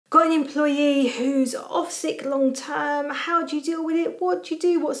got an employee who's off sick long term. How do you deal with it? What do you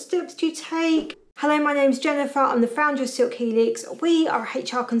do? What steps do you take? Hello, my name's Jennifer. I'm the founder of Silk Helix. We are a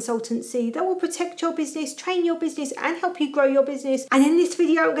HR consultancy that will protect your business, train your business and help you grow your business. And in this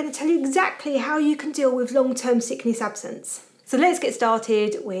video, I'm going to tell you exactly how you can deal with long-term sickness absence. So let's get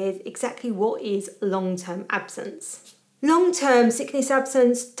started with exactly what is long-term absence. Long-term sickness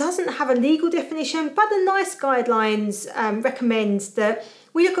absence doesn't have a legal definition, but the NICE guidelines recommend that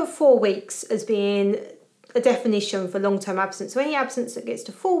we look at 4 weeks as being a definition for long-term absence. So any absence that gets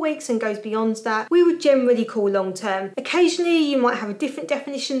to 4 weeks and goes beyond that, we would generally call long-term. Occasionally, you might have a different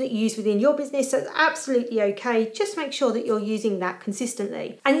definition that you use within your business. That's absolutely okay. Just make sure that you're using that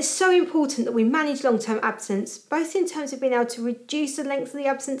consistently. And it's so important that we manage long-term absence, both in terms of being able to reduce the length of the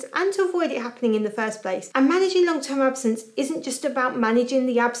absence and to avoid it happening in the first place. And managing long-term absence isn't just about managing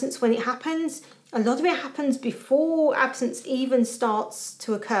the absence when it happens. A lot of it happens before absence even starts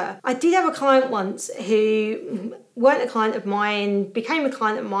to occur. I did have a client once who weren't a client of mine, became a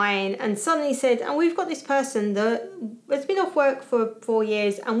client of mine, and suddenly said, and we've got this person that has been off work for 4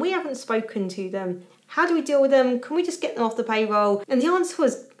 years and we haven't spoken to them. How do we deal with them? Can we just get them off the payroll? And the answer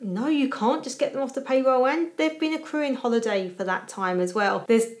was, no, you can't just get them off the payroll, and they've been accruing holiday for that time as well.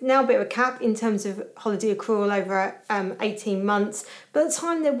 There's now a bit of a cap in terms of holiday accrual over 18 months, but at the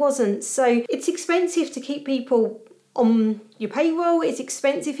time there wasn't. So it's expensive to keep people on your payroll. It's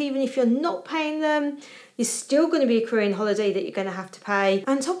expensive even if you're not paying them. You're still going to be accruing holiday that you're going to have to pay. And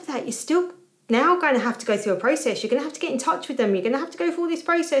on top of that, you're still now going to have to go through a process. You're going to have to get in touch with them. You're going to have to go through all this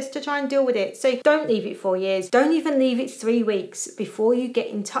process to try and deal with it. So don't leave it 4 years. Don't even leave it 3 weeks before you get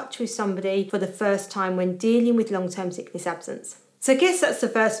in touch with somebody for the first time when dealing with long-term sickness absence. So I guess that's the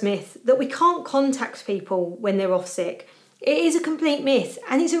first myth, that we can't contact people when they're off sick. It is a complete myth,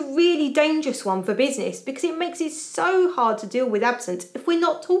 and it's a really dangerous one for business because it makes it so hard to deal with absence if we're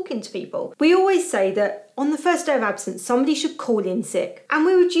not talking to people. We always say that on the first day of absence, somebody should call in sick, and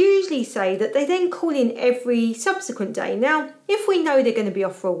we would usually say that they then call in every subsequent day. Now, if we know they're going to be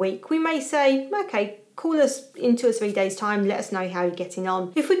off for a week, we may say, okay, call us in 2 or 3 days' time, let us know how you're getting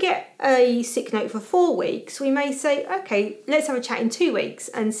on. If we get a sick note for 4 weeks, we may say, okay, let's have a chat in 2 weeks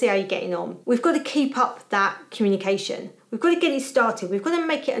and see how you're getting on. We've got to keep up that communication. We've got to get it started. We've got to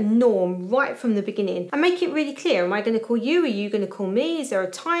make it a norm right from the beginning and make it really clear. Am I going to call you? Are you going to call me? Is there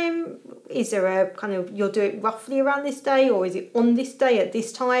a time? Is there a kind of, you'll do it roughly around this day, or is it on this day at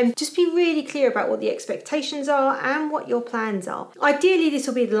this time? Just be really clear about what the expectations are and what your plans are. Ideally, this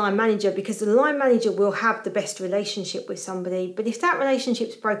will be the line manager because the line manager will have the best relationship with somebody. But if that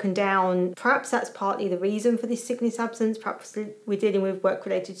relationship's broken down, perhaps that's partly the reason for this sickness absence. Perhaps we're dealing with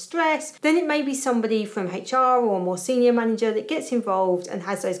work-related stress. Then it may be somebody from HR or a more senior manager that gets involved and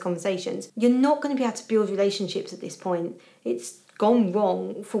has those conversations. You're not going to be able to build relationships at this point. It's gone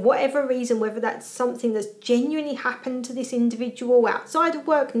wrong for whatever reason, whether that's something that's genuinely happened to this individual outside of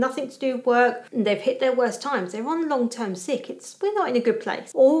work, nothing to do with work, and they've hit their worst times, they're on long-term sick, we're not in a good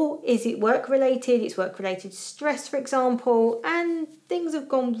place. Or is it work-related? It's work-related stress, for example, and things have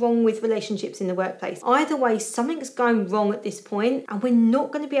gone wrong with relationships in the workplace. Either way, something's going wrong at this point, and we're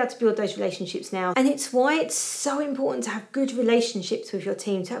not going to be able to build those relationships now. And it's why it's so important to have good relationships with your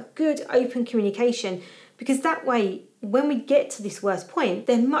team, to have good open communication, because that way, when we get to this worst point,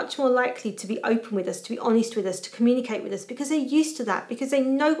 they're much more likely to be open with us, to be honest with us, to communicate with us, because they're used to that, because they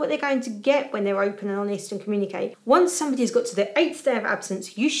know what they're going to get when they're open and honest and communicate. Once somebody has got to their 8th day of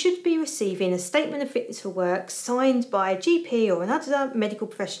absence, you should be receiving a statement of fitness for work signed by a GP or another medical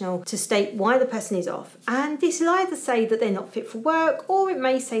professional to state why the person is off. And this will either say that they're not fit for work, or it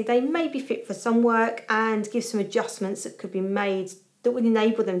may say they may be fit for some work and give some adjustments that could be made that would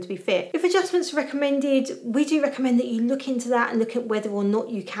enable them to be fit. If adjustments are recommended, we do recommend that you look into that and look at whether or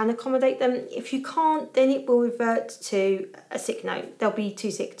not you can accommodate them. If you can't, then it will revert to a sick note. They'll be too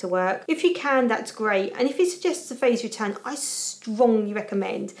sick to work. If you can, that's great. And if it suggests a phased return, I strongly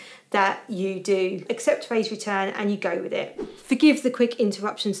recommend that you do accept phased return and you go with it. Forgive the quick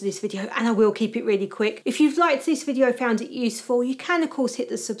interruptions to this video, and I will keep it really quick. If you've liked this video, found it useful, you can of course hit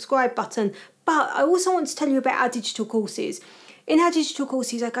the subscribe button, but I also want to tell you about our digital courses. In our digital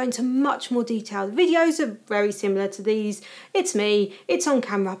courses, I go into much more detail. The videos are very similar to these. It's me, it's on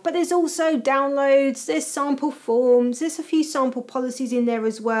camera, but there's also downloads, there's sample forms, there's a few sample policies in there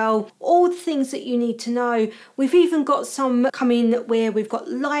as well. All the things that you need to know. We've even got some coming where we've got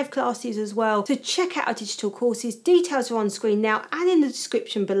live classes as well. So check out our digital courses. Details are on screen now and in the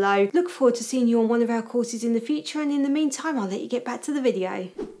description below. Look forward to seeing you on one of our courses in the future, and in the meantime, I'll let you get back to the video.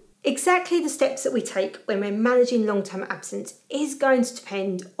 Exactly the steps that we take when we're managing long-term absence is going to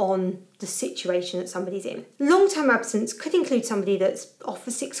depend on the situation that somebody's in. Long-term absence could include somebody that's off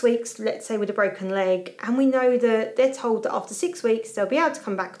for 6 weeks, let's say with a broken leg, and we know that they're told that after 6 weeks they'll be able to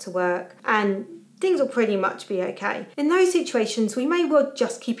come back to work and things will pretty much be okay. In those situations, we may well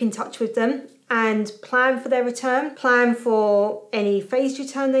just keep in touch with them and plan for their return, plan for any phased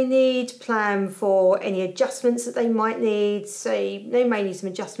return they need, plan for any adjustments that they might need. So they may need some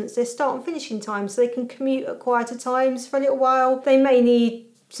adjustments to their start and finishing time so they can commute at quieter times for a little while. They may need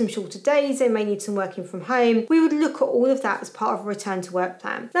some shorter days, they may need some working from home. We would look at all of that as part of a return to work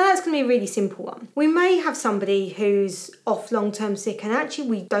plan. Now that's going to be a really simple one. We may have somebody who's off long-term sick and actually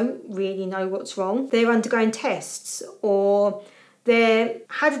we don't really know what's wrong. They're undergoing tests or they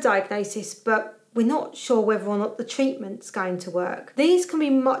had a diagnosis but we're not sure whether or not the treatment's going to work. These can be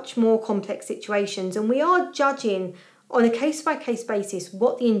much more complex situations and we are judging on a case-by-case basis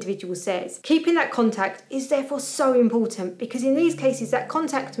what the individual says. Keeping that contact is therefore so important because in these cases that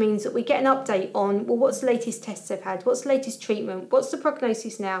contact means that we get an update on, well, what's the latest tests they've had, what's the latest treatment, what's the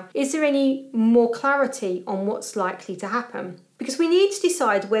prognosis now, is there any more clarity on what's likely to happen? Because we need to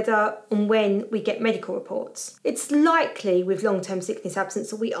decide whether and when we get medical reports. It's likely with long-term sickness absence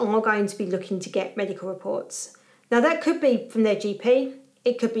that we are going to be looking to get medical reports. Now that could be from their GP,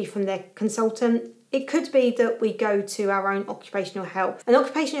 it could be from their consultant, it could be that we go to our own occupational health. And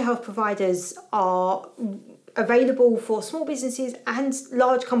occupational health providers are available for small businesses and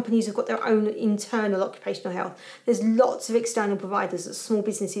large companies who've got their own internal occupational health. There's lots of external providers that small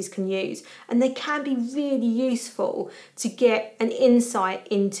businesses can use and they can be really useful to get an insight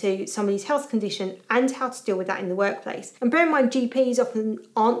into somebody's health condition and how to deal with that in the workplace. And bear in mind, GPs often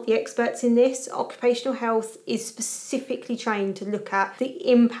aren't the experts in this. Occupational health is specifically trained to look at the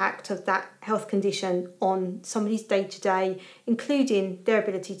impact of that health condition on somebody's day-to-day, including their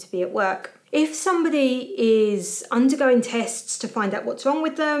ability to be at work. If somebody is undergoing tests to find out what's wrong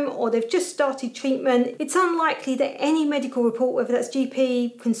with them or they've just started treatment, it's unlikely that any medical report, whether that's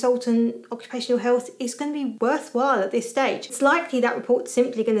GP, consultant, occupational health, is going to be worthwhile at this stage. It's likely that report's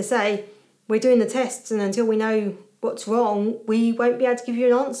simply going to say, we're doing the tests and until we know what's wrong, we won't be able to give you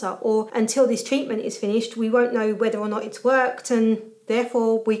an answer, or until this treatment is finished, we won't know whether or not it's worked and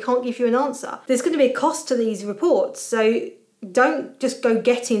therefore we can't give you an answer. There's going to be a cost to these reports, so don't just go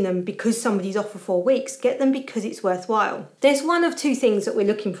getting them because somebody's off for 4 weeks. Get them because it's worthwhile. There's one of two things that we're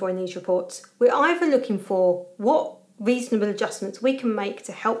looking for in these reports. We're either looking for what reasonable adjustments we can make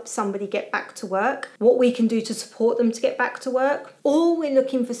to help somebody get back to work, what we can do to support them to get back to work, or we're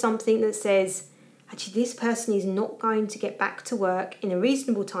looking for something that says, actually, this person is not going to get back to work in a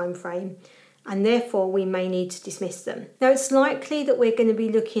reasonable time frame, and therefore we may need to dismiss them. Now it's likely that we're going to be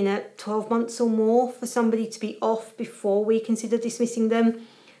looking at 12 months or more for somebody to be off before we consider dismissing them.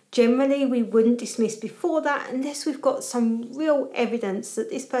 Generally we wouldn't dismiss before that unless we've got some real evidence that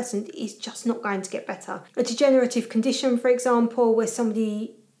this person is just not going to get better. A degenerative condition, for example, where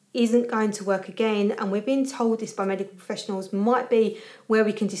somebody isn't going to work again and we're being told this by medical professionals, might be where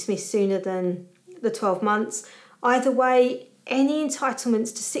we can dismiss sooner than the 12 months. Either way, any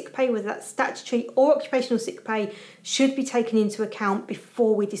entitlements to sick pay, whether that's statutory or occupational sick pay, should be taken into account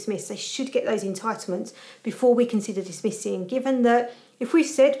before we dismiss. They should get those entitlements before we consider dismissing, given that if we've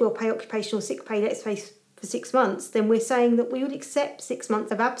said we'll pay occupational sick pay, let's face for 6 months, then we're saying that we would accept 6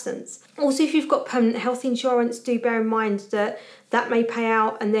 months of absence. Also, if you've got permanent health insurance, do bear in mind that that may pay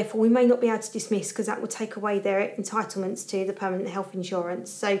out and therefore we may not be able to dismiss because that will take away their entitlements to the permanent health insurance.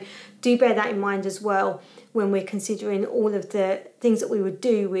 So do bear that in mind as well when we're considering all of the things that we would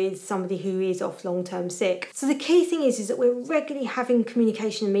do with somebody who is off long-term sick. So the key thing is that we're regularly having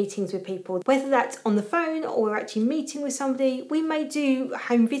communication and meetings with people, whether that's on the phone or we're actually meeting with somebody. We may do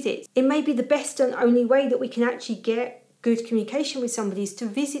home visits. It may be the best and only way that we can actually get good communication with somebody is to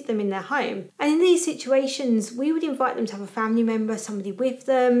visit them in their home. And in these situations, we would invite them to have a family member, somebody with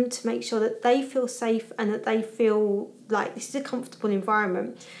them, to make sure that they feel safe and that they feel like this is a comfortable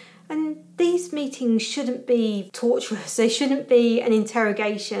environment. And these meetings shouldn't be torturous. They shouldn't be an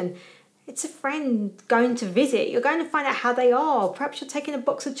interrogation. It's a friend going to visit. You're going to find out how they are. Perhaps you're taking a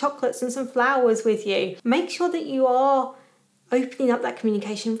box of chocolates and some flowers with you. Make sure that you are opening up that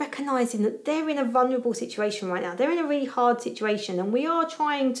communication, recognising that they're in a vulnerable situation right now. They're in a really hard situation and we are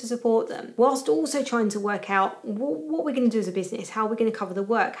trying to support them whilst also trying to work out what we're going to do as a business, how we're going to cover the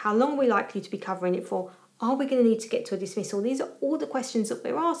work, how long we're likely to be covering it for. Are we going to need to get to a dismissal? These are all the questions that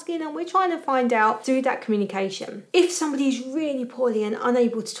we're asking, and we're trying to find out through that communication. If somebody is really poorly and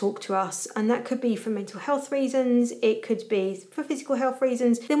unable to talk to us, and that could be for mental health reasons, it could be for physical health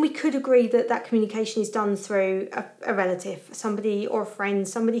reasons, then we could agree that that communication is done through a relative, somebody or a friend,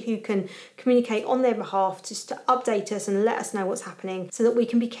 somebody who can communicate on their behalf just to update us and let us know what's happening so that we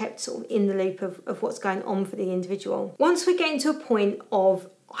can be kept sort of in the loop of what's going on for the individual. Once we're getting to a point of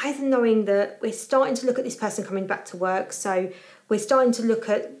either knowing that we're starting to look at this person coming back to work, so we're starting to look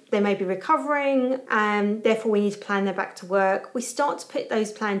at they may be recovering and therefore we need to plan their back to work. We start to put those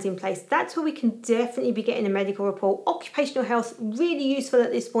plans in place. That's where we can definitely be getting a medical report. Occupational health, really useful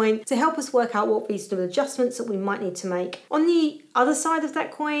at this point to help us work out what reasonable adjustments that we might need to make. On the other side of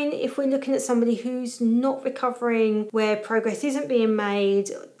that coin, if we're looking at somebody who's not recovering, where progress isn't being made,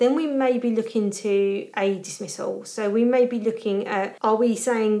 then we may be looking to a dismissal. So we may be looking at, are we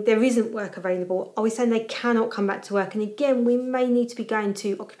saying there isn't work available? Are we saying they cannot come back to work? And again, we may need to be going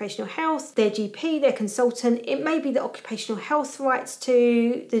to occupational health, their GP, their consultant. It may be that occupational health writes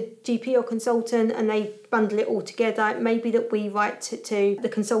to the GP or consultant and they bundle it all together. It may be that we write to the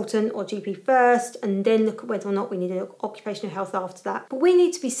consultant or GP first and then look at whether or not we need an occupational health after that. But we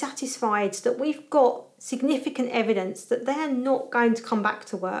need to be satisfied that we've got significant evidence that they are not going to come back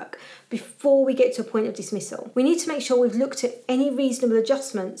to work before we get to a point of dismissal. We need to make sure we've looked at any reasonable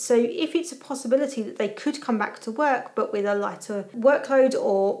adjustments. So if it's a possibility that they could come back to work but with a lighter workload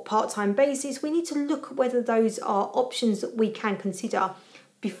or part-time basis, we need to look at whether those are options that we can consider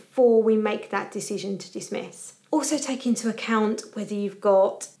before we make that decision to dismiss. Also take into account whether you've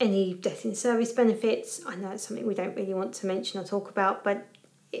got any death in service benefits. I know it's something we don't really want to mention or talk about, but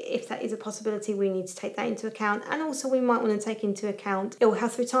if that is a possibility, we need to take that into account. And also we might want to take into account ill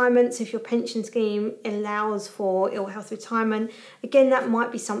health retirements. If your pension scheme allows for ill health retirement, again, that might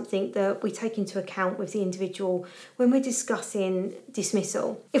be something that we take into account with the individual when we're discussing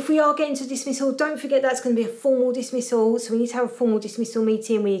dismissal. If we are getting to dismissal, don't forget that's going to be a formal dismissal. So we need to have a formal dismissal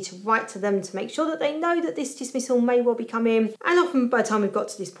meeting. We need to write to them to make sure that they know that this dismissal may well be coming. And often by the time we've got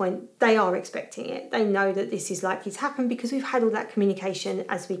to this point, they are expecting it. They know that this is likely to happen because we've had all that communication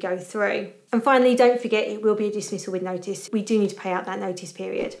as we go through. And finally, don't forget it will be a dismissal with notice. We do need to pay out that notice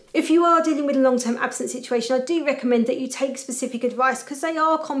period. If you are dealing with a long-term absence situation, I do recommend that you take specific advice because they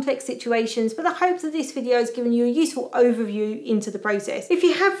are complex situations, but I hope that this video has given you a useful overview into the process. If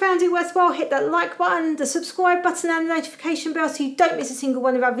you have found it worthwhile, hit that like button, the subscribe button and the notification bell so you don't miss a single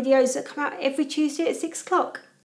one of our videos that come out every Tuesday at 6 o'clock.